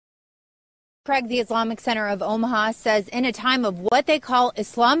Craig, the Islamic Center of Omaha, says in a time of what they call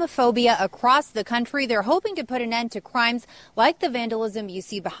Islamophobia across the country, they're hoping to put an end to crimes like the vandalism you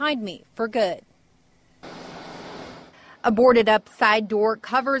see behind me for good. A boarded up side door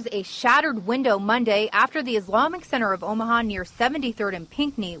covers a shattered window Monday after the Islamic Center of Omaha near 73rd and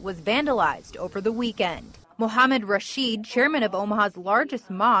Pinckney was vandalized over the weekend. Mohammed Rashid, chairman of Omaha's largest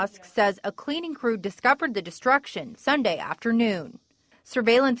mosque, says a cleaning crew discovered the destruction Sunday afternoon.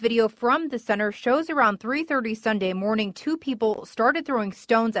 Surveillance video from the center shows around 3:30 Sunday morning, two people started throwing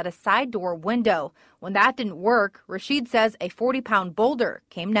stones at a side door window. When that didn't work, Rashid says a 40-pound boulder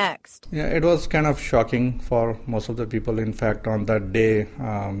came next. Yeah, it was kind of shocking for most of the people. In fact, on that day,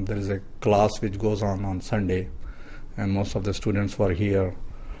 there is a class which goes on Sunday, and most of the students were here,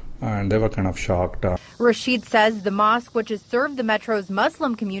 and they were kind of shocked. Rashid says the mosque, which has served the Metro's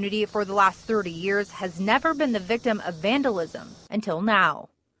Muslim community for the last 30 years, has never been the victim of vandalism until now.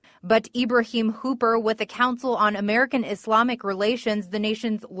 But Ibrahim Hooper with the Council on American Islamic Relations, the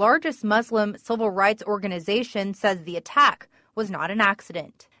nation's largest Muslim civil rights organization, says the attack was not an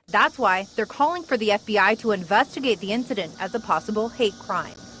accident. That's why they're calling for the FBI to investigate the incident as a possible hate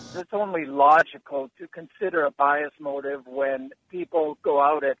crime. It's only logical to consider a bias motive when people go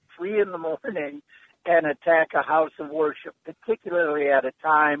out at 3 in the morning and attack a house of worship, particularly at a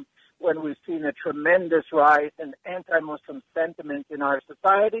time when we've seen a tremendous rise in anti-Muslim sentiment in our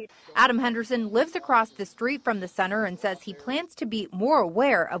society. Adam Henderson lives across the street from the center and says he plans to be more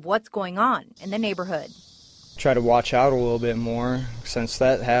aware of what's going on in the neighborhood. Try to watch out a little bit more. Since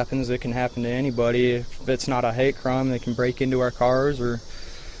that happens, it can happen to anybody. If it's not a hate crime, they can break into our cars or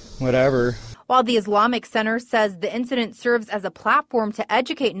whatever. While the Islamic Center says the incident serves as a platform to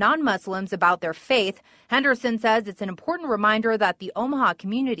educate non-Muslims about their faith, Henderson says it's an important reminder that the Omaha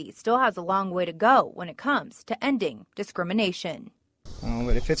community still has a long way to go when it comes to ending discrimination.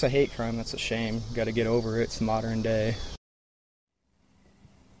 But if it's a hate crime, that's a shame. Got to get over it. It's modern day.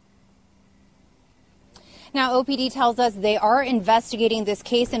 Now, OPD tells us they are investigating this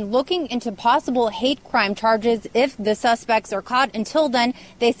case and looking into possible hate crime charges if the suspects are caught. Until then,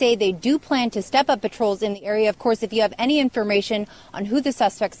 they say they do plan to step up patrols in the area. Of course, if you have any information on who the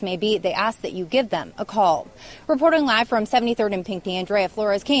suspects may be, they ask that you give them a call. Reporting live from 73rd and Pinckney, Andrea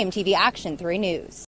Flores, KMTV Action 3 News.